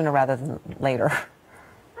sooner rather than later.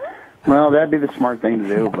 Well, that'd be the smart thing to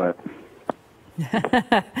do, but...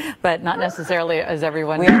 But not necessarily as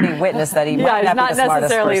everyone. We already witnessed that he might not be the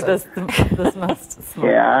smartest person. the most smart.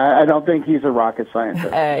 Yeah, I don't think he's a rocket scientist.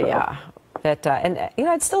 Yeah. But,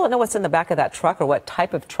 I still don't know what's in the back of that truck or what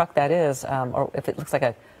type of truck that is, or if it looks like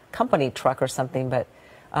a company truck or something. But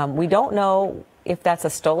we don't know if that's a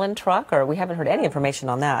stolen truck, or we haven't heard any information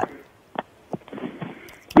on that.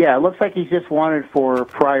 Yeah, it looks like he's just wanted for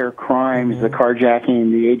prior crimes, the carjacking,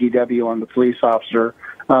 the ADW on the police officer.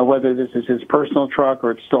 Whether this is his personal truck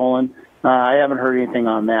or it's stolen, I haven't heard anything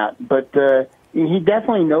on that. But he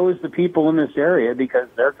definitely knows the people in this area because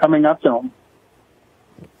they're coming up to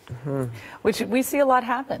him. Which we see a lot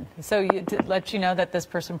happen. So to let you know that this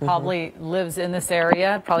person probably lives in this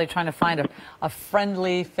area, probably trying to find a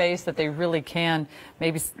friendly face that they really can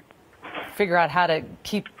maybe figure out how to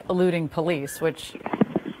keep eluding police, which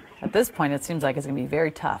at this point it seems like it's going to be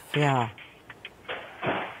very tough. Yeah.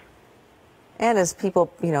 And as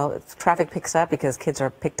people, if traffic picks up because kids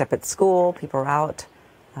are picked up at school, people are out.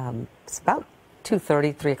 It's about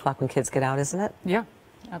 2:30, 3 o'clock when kids get out, isn't it? Yeah,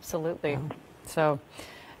 absolutely. So,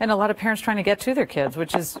 and a lot of parents trying to get to their kids,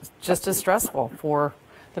 which is just as stressful for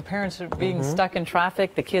the parents being stuck in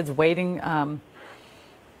traffic, the kids waiting. I'm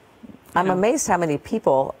amazed how many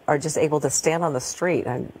people are just able to stand on the street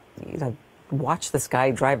and watch this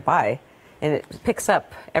guy drive by, and it picks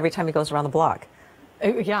up every time he goes around the block.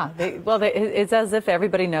 Yeah, it's as if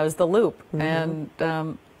everybody knows the loop, and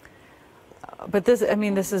but this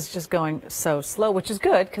is just going so slow, which is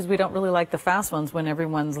good because we don't really like the fast ones when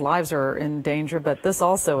everyone's lives are in danger. But this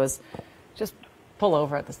also is just pull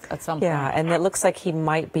over at some point. Yeah, and it looks like he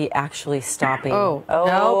might be actually stopping. Oh,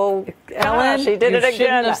 no. Ellen, she did it again. You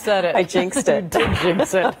shouldn't have said it. I jinxed it. You did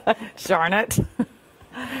jinx it. Darn it.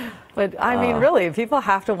 But I mean, really, people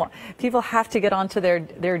have to get onto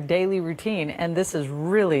their daily routine, and this is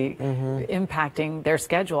really impacting their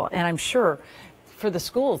schedule. And I'm sure for the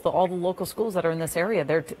schools, all the local schools that are in this area,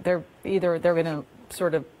 they're going to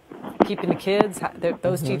sort of keeping the kids.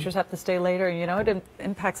 Those teachers have to stay later. You know, it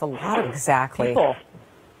impacts a lot of people.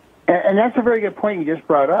 And that's a very good point you just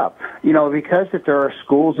brought up. You know, because if there are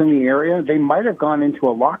schools in the area, they might have gone into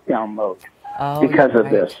a lockdown mode because of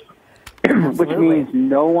this. Which means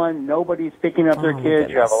nobody's picking up their kids.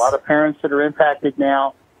 Goodness. You have a lot of parents that are impacted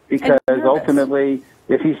now because ultimately,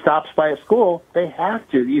 if he stops by a school, they have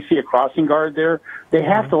to. You see a crossing guard there. They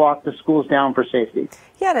have to lock the schools down for safety.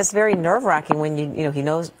 Yeah, and it's very nerve-wracking when you know he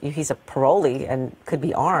knows he's a parolee and could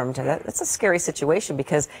be armed. That's a scary situation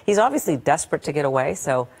because he's obviously desperate to get away.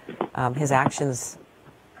 So his actions,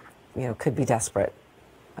 could be desperate.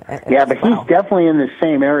 Yeah, but he's definitely in the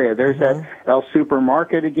same area. There's that El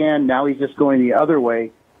Supermarket again. Now he's just going the other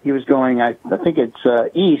way. He was going, I think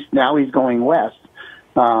it's east. Now he's going west.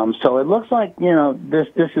 So it looks like,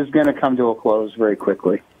 this is going to come to a close very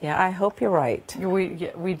quickly. Yeah, I hope you're right.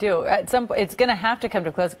 We do. At some point, it's going to have to come to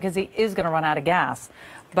a close because he is going to run out of gas.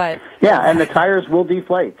 But yeah, and the tires will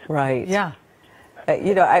deflate. Right. Yeah.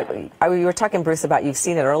 We were talking, Bruce, about you've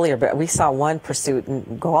seen it earlier, but we saw one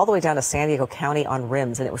pursuit go all the way down to San Diego County on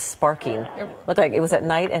rims, and it was sparking. Looked like it was at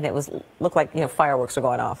night, and looked like fireworks were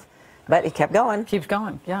going off. But it kept going. Keeps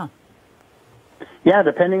going. Yeah. Yeah,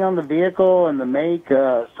 depending on the vehicle and the make,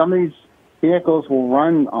 some of these vehicles will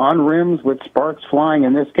run on rims with sparks flying.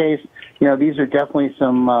 In this case, these are definitely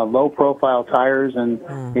some low-profile tires, and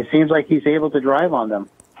it seems like he's able to drive on them.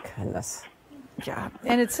 Goodness. Yeah,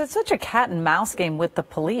 and it's such a cat and mouse game with the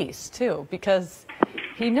police too, because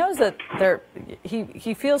he knows that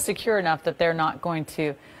he feels secure enough that they're not going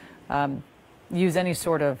to use any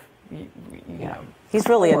sort of He's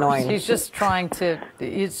really force. annoying. He's just trying to.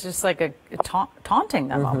 It's just like taunting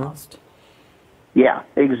them almost. Yeah,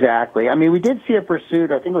 exactly. I mean, we did see a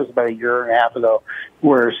pursuit, I think it was about a year and a half ago,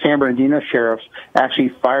 where San Bernardino sheriffs actually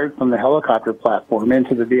fired from the helicopter platform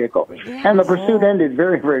into the vehicle. Yeah. And the pursuit ended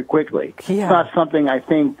very, very quickly. Yeah. It's not something I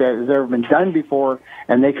think that has ever been done before,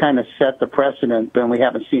 and they kind of set the precedent, and we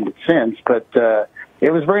haven't seen it since. But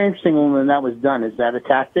it was very interesting when that was done. Is that a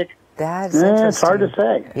tactic? That's interesting. It's hard to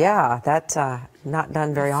say. Yeah, that's not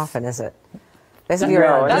done very often, is it? Basically,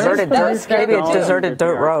 no, maybe a deserted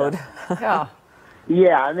dirt road. Yeah.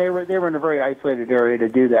 Yeah, and they were in a very isolated area to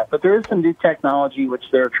do that. But there is some new technology which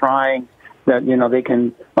they're trying that, they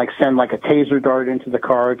can send a taser dart into the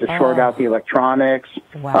car to short out the electronics.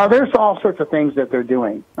 Wow. There's all sorts of things that they're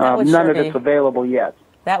doing. None of it's available yet.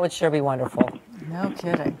 That would sure be wonderful. No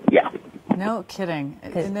kidding. Yeah. No kidding.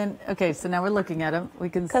 And then, okay, so now we're looking at him. We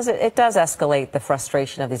can because it does escalate the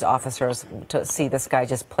frustration of these officers to see this guy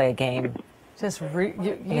just play a game. Just turn.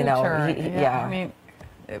 Yeah. I mean,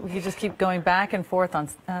 we just keep going back and forth on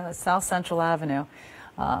South Central Avenue.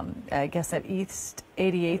 I guess at East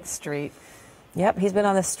 88th Street. Yep, he's been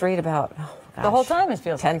on the street about the whole time. It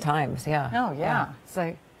feels 10 times. Yeah. Oh yeah. It's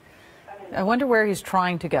like, I wonder where he's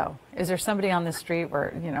trying to go. Is there somebody on the street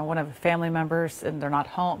where one of the family members and they're not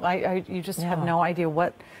home? You just have no idea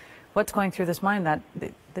what's going through this mind.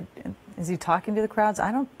 Is he talking to the crowds?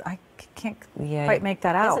 I can't quite make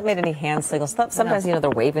that out. He hasn't made any hand signals. Sometimes they're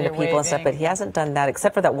waving to people and stuff, but he hasn't done that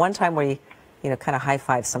except for that one time where he kind of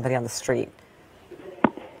high-fived somebody on the street.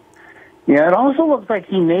 Yeah, it also looks like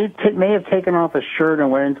he may have taken off his shirt and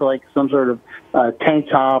went into some sort of tank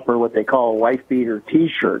top or what they call a wife beater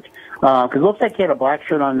T-shirt. Because it looks like he had a black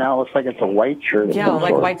shirt on now. It looks like it's a white shirt. Yeah,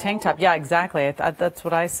 like a white tank top. Yeah, exactly. That's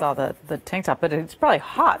what I saw, the tank top. But it's probably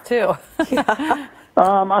hot, too. Yeah.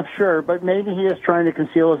 I'm sure, but maybe he is trying to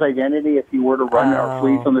conceal his identity if he were to run or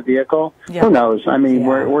flee from the vehicle. Yeah. Who knows? I mean,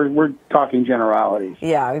 we're talking generalities.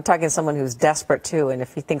 Yeah, we're talking to someone who's desperate, too, and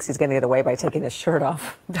if he thinks he's going to get away by taking his shirt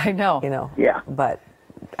off. I know. Yeah. But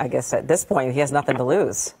I guess at this point, he has nothing to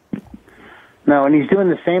lose. No, and he's doing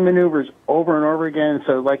the same maneuvers over and over again.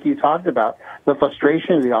 So like you talked about, the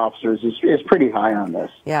frustration of the officers is pretty high on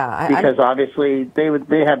this. Yeah. Because obviously they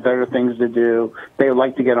have better things to do. They would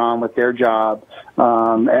like to get on with their job.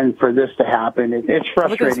 And for this to happen, it's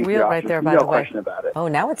frustrating. Look at this wheel right there, by the way. No question about it. Oh,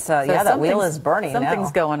 now it's, that wheel is burning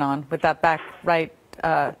Something's going on with that back right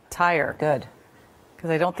tire. Good.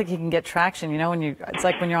 Because I don't think you can get traction. It's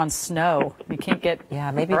like when you're on snow. You can't get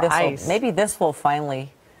maybe this will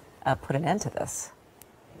finally put an end to this.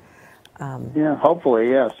 Yeah,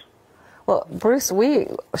 hopefully, yes. Well, Well, Bruce, we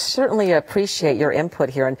certainly appreciate your input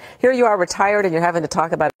here. And here you are retired and you're having to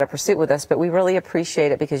talk about a pursuit with us, but we really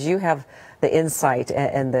appreciate it because you have the insight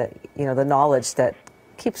and the, the knowledge that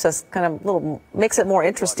keeps us kind of makes it more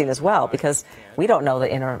interesting as well, because we don't know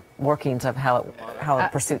the inner workings of how a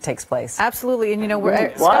pursuit takes place. Absolutely. And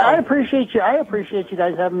I appreciate you. I appreciate you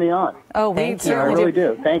guys having me on. Oh, thank you. I really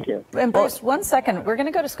do. Thank you. And Bruce, 1 second. We're going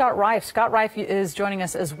to go to Scott Reif. Scott Reif is joining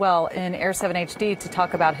us as well in Air 7 HD to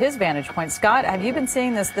talk about his vantage point. Scott, have you been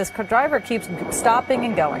seeing this? This driver keeps stopping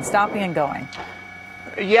and going, stopping and going.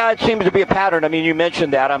 Yeah, it seems to be a pattern. I mean, you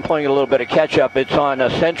mentioned that. I'm playing a little bit of catch-up. It's on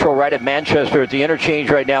Central right at Manchester at the interchange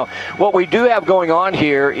right now. What we do have going on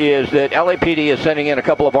here is that LAPD is sending in a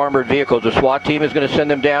couple of armored vehicles. The SWAT team is going to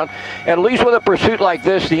send them down. At least with a pursuit like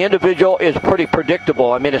this, the individual is pretty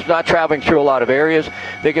predictable. I mean, it's not traveling through a lot of areas.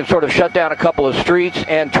 They can sort of shut down a couple of streets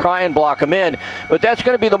and try and block them in. But that's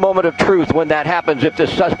going to be the moment of truth when that happens, if the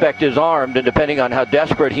suspect is armed, and depending on how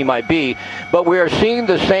desperate he might be. But we are seeing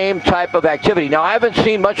the same type of activity. Now, I haven't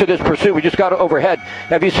seen much of this pursuit. We just got overhead.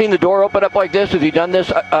 Have you seen the door open up like this? Has he done this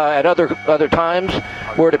at other times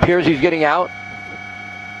where it appears he's getting out?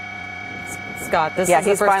 Scott, this is he's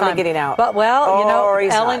the first finally time. getting out. But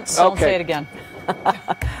Ellen, don't say it again.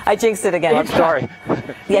 I jinxed it again. I'm sorry.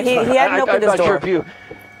 Yeah, he hadn't opened his door. I'm not sure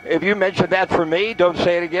if you mentioned that for me, don't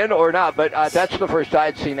say it again or not. But that's the first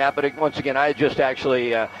I'd seen that. But once again, I just actually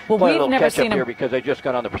played a little catch-up here because I just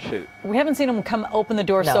got on the pursuit. We haven't seen him come open the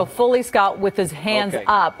door so fully, Scott, with his hands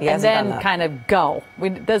up and then kind of go.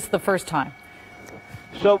 That's the first time.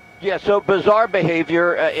 So bizarre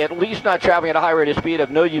behavior, at least not traveling at a high rate of speed. I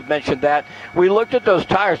know you've mentioned that. We looked at those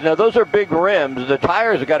tires. Now, those are big rims. The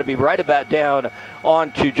tires have got to be right about down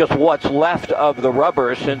onto just what's left of the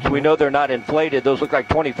rubber, since we know they're not inflated. Those look like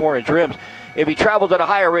 24-inch rims. If he travels at a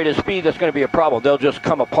higher rate of speed, that's going to be a problem. They'll just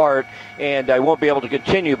come apart, and I won't be able to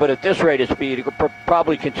continue. But at this rate of speed, it could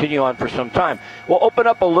probably continue on for some time. We'll open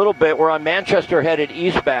up a little bit. We're on Manchester headed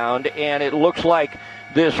eastbound, and it looks like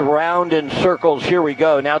this round in circles. Here we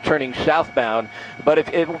go, now turning southbound.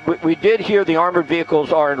 But we did hear the armored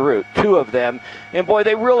vehicles are en route, 2 of them. And boy,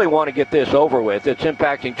 they really want to get this over with. It's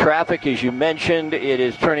impacting traffic, as you mentioned. It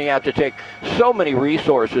is turning out to take so many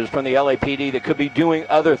resources from the LAPD that could be doing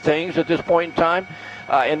other things at this point in time.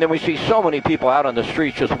 And then we see so many people out on the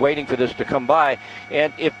streets just waiting for this to come by.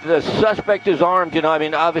 And if the suspect is armed,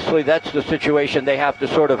 obviously that's the situation they have to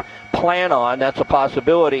sort of plan on. That's a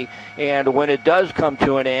possibility. And when it does come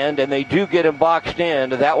to an end and they do get him boxed in,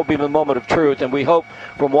 that will be the moment of truth. And we hope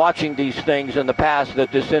from watching these things in the past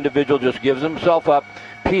that this individual just gives himself up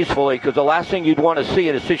peacefully, because the last thing you'd want to see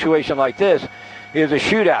in a situation like this is a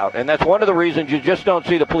shootout. And that's one of the reasons you just don't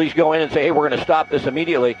see the police go in and say, hey, we're going to stop this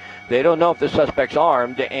immediately. They don't know if the suspect's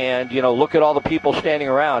armed, and look at all the people standing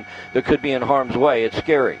around that could be in harm's way. It's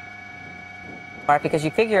scary. Because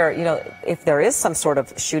you figure, if there is some sort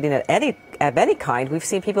of shooting at any kind, we've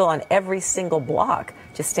seen people on every single block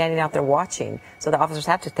just standing out there watching. So the officers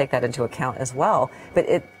have to take that into account as well. But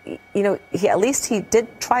at least he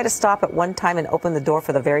did try to stop at one time and open the door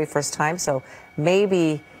for the very first time. So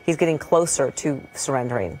maybe he's getting closer to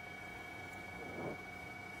surrendering.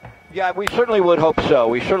 Yeah, we certainly would hope so.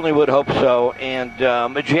 We certainly would hope so. And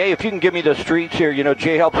Jay, if you can give me the streets here,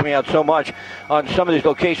 Jay helps me out so much on some of these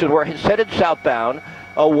locations where he's headed southbound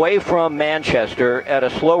away from Manchester at a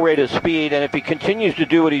slow rate of speed. And if he continues to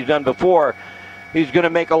do what he's done before, he's going to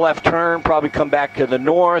make a left turn, probably come back to the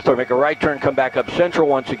north, or make a right turn, come back up Central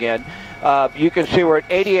once again. You can see we're at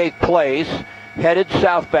 88th Place, headed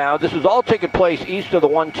southbound. This has all taken place east of the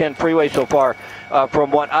 110 freeway so far, from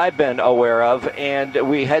what I've been aware of. And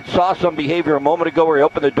we saw some behavior a moment ago where he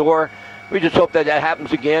opened the door. We just hope that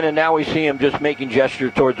happens again. And now we see him just making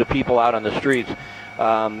gestures towards the people out on the streets.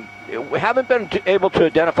 We haven't been able to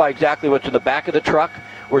identify exactly what's in the back of the truck.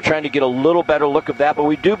 We're trying to get a little better look of that, but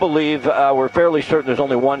we do believe, we're fairly certain there's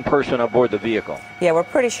only one person aboard the vehicle. Yeah, we're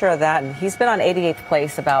pretty sure of that. And he's been on 88th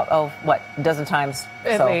Place about, a dozen times.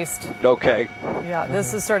 At least. Okay. Yeah,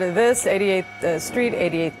 this is sort of 88th Street,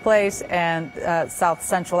 88th Place, and South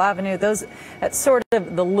Central Avenue. That's sort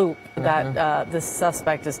of the loop that this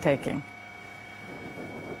suspect is taking.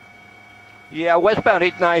 Yeah, westbound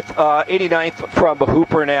 89th from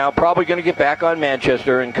Hooper now. Probably going to get back on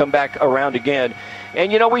Manchester and come back around again.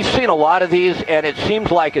 And, we've seen a lot of these, and it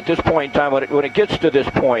seems like at this point in time, when it gets to this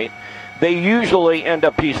point, they usually end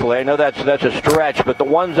up peacefully. I know that's a stretch, but the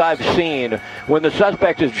ones I've seen, when the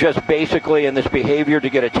suspect is just basically in this behavior to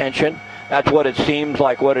get attention, That's what it seems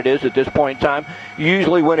like what it is at this point in time.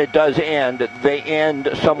 Usually when it does end, they end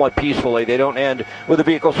somewhat peacefully. They don't end with a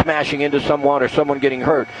vehicle smashing into someone or someone getting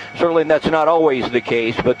hurt. Certainly that's not always the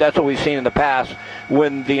case, but that's what we've seen in the past.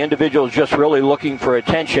 When the individual is just really looking for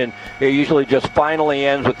attention, it usually just finally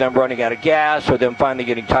ends with them running out of gas or them finally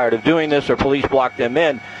getting tired of doing this or police block them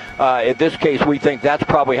in. In this case, we think that's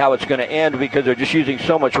probably how it's going to end because they're just using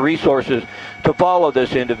so much resources to follow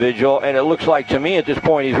this individual. And it looks like to me at this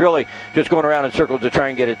point he's really just going around in circles to try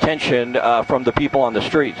and get attention from the people on the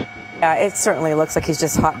streets. Yeah, it certainly looks like he's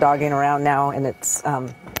just hot dogging around now, and it's,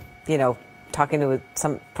 you know, talking to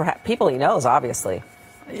some perhaps people he knows, obviously.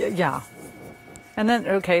 Yeah. And then,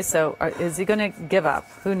 okay, so is he going to give up?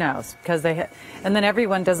 Who knows? Because and then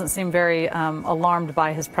everyone doesn't seem very alarmed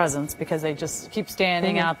by his presence because they just keep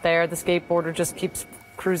standing out there. The skateboarder just keeps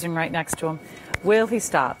cruising right next to him. Will he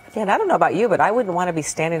stop? Yeah, and I don't know about you, but I wouldn't want to be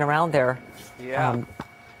standing around there. Yeah.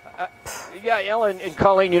 Yeah, Ellen and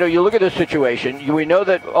Colleen, you know, you look at this situation. We know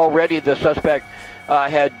that already the suspect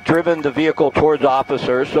had driven the vehicle towards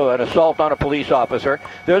officers, so an assault on a police officer.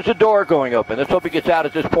 There's a door going open. Let's hope he gets out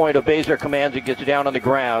at this point, obeys their commands, and gets down on the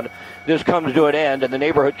ground. This comes to an end, and the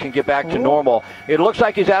neighborhood can get back to normal. It looks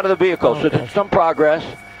like he's out of the vehicle, so there's some progress.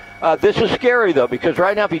 This is scary, though, because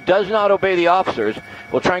right now, if he does not obey the officers,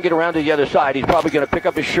 we'll try and get around to the other side. He's probably going to pick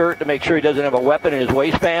up his shirt to make sure he doesn't have a weapon in his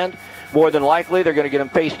waistband. More than likely, they're going to get him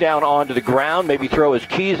face down onto the ground, maybe throw his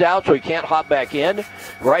keys out so he can't hop back in.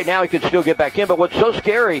 Right now, he could still get back in. But what's so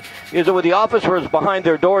scary is that with the officers behind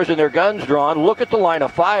their doors and their guns drawn, look at the line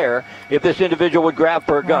of fire if this individual would grab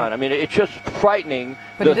for a gun. I mean, it's just frightening,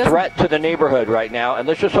 the threat to the neighborhood right now. And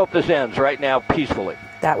let's just hope this ends right now peacefully.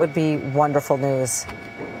 That would be wonderful news.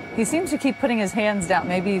 He seems to keep putting his hands down.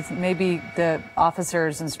 Maybe the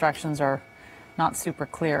officer's instructions are not super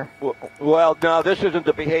clear. Well, no, this isn't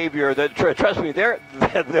the behavior that, trust me,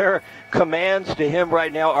 their commands to him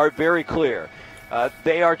right now are very clear.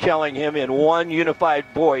 They are telling him in one unified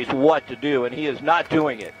voice what to do, and he is not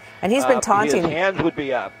doing it. And he's been taunting. His hands would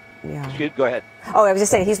be up. Yeah. Go ahead. Oh, I was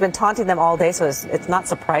just saying, he's been taunting them all day, so it's not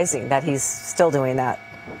surprising that he's still doing that.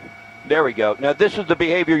 There we go. Now, this is the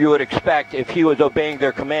behavior you would expect if he was obeying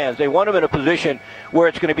their commands. They want him in a position where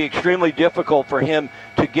it's going to be extremely difficult for him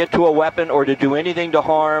to get to a weapon or to do anything to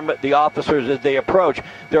harm the officers as they approach.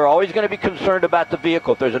 They're always going to be concerned about the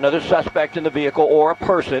vehicle. If there's another suspect in the vehicle or a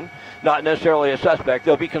person, not necessarily a suspect,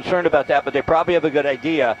 they'll be concerned about that, but they probably have a good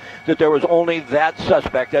idea that there was only that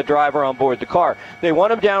suspect, that driver on board the car. They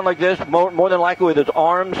want him down like this, more than likely with his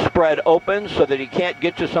arms spread open so that he can't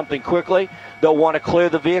get to something quickly. They'll want to clear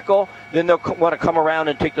the vehicle. Then they'll want to come around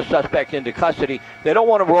and take the suspect into custody. They don't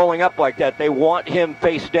want him rolling up like that. They want him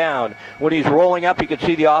face down. When he's rolling up, he could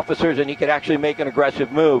see the officers and he could actually make an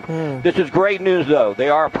aggressive move. This is great news, though. They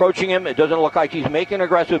are approaching him. It doesn't look like he's making an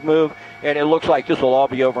aggressive move, and it looks like this will all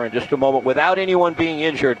be over in just a moment without anyone being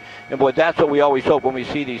injured. And boy, that's what we always hope when we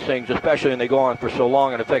see these things, especially when they go on for so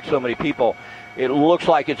long and affect so many people. It looks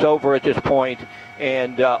like it's over at this point,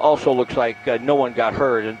 and also looks like no one got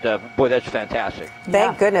hurt. And boy, that's fantastic.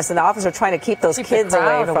 Thank goodness. And the officers are trying to keep those kids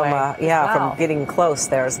away from, from getting close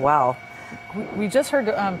there as well. We just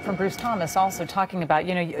heard from Bruce Thomas also talking about,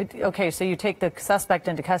 okay, so you take the suspect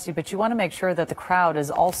into custody, but you want to make sure that the crowd is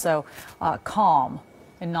also calm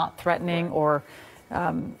and not threatening or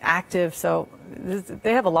active. So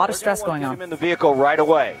they have a lot of stress going on. Get him in the vehicle right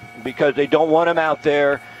away because they don't want him out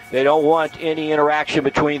there. They don't want any interaction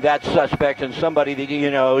between that suspect and somebody that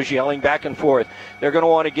is yelling back and forth. They're going to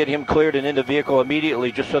want to get him cleared and in the vehicle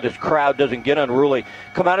immediately just so this crowd doesn't get unruly.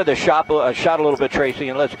 Come out of the shot a little bit, Tracy,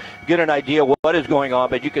 and let's get an idea what is going on.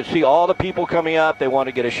 But you can see all the people coming up. They want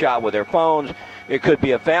to get a shot with their phones. It could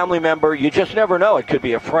be a family member. You just never know. It could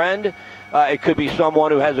be a friend. It could be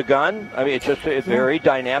someone who has a gun. I mean, it's just a very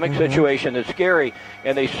dynamic situation that's scary,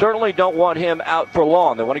 and they certainly don't want him out for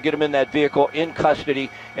long. They want to get him in that vehicle in custody,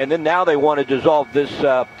 and then now they want to dissolve this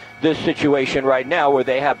this situation right now where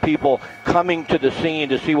they have people coming to the scene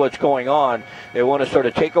to see what's going on. They want to sort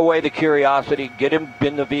of take away the curiosity, get him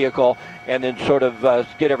in the vehicle, and then sort of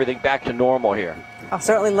get everything back to normal here.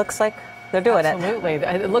 Certainly looks like they're doing Absolutely.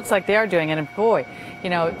 It looks like they are doing it. And boy,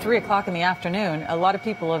 3 o'clock in the afternoon, a lot of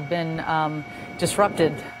people have been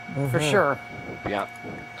disrupted for sure. Yeah.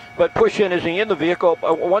 But push-in, is he in the vehicle?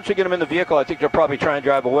 Once they get him in the vehicle, I think they'll probably try and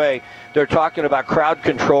drive away. They're talking about crowd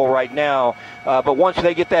control right now. But once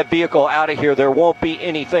they get that vehicle out of here, there won't be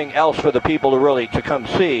anything else for the people to come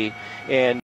see. And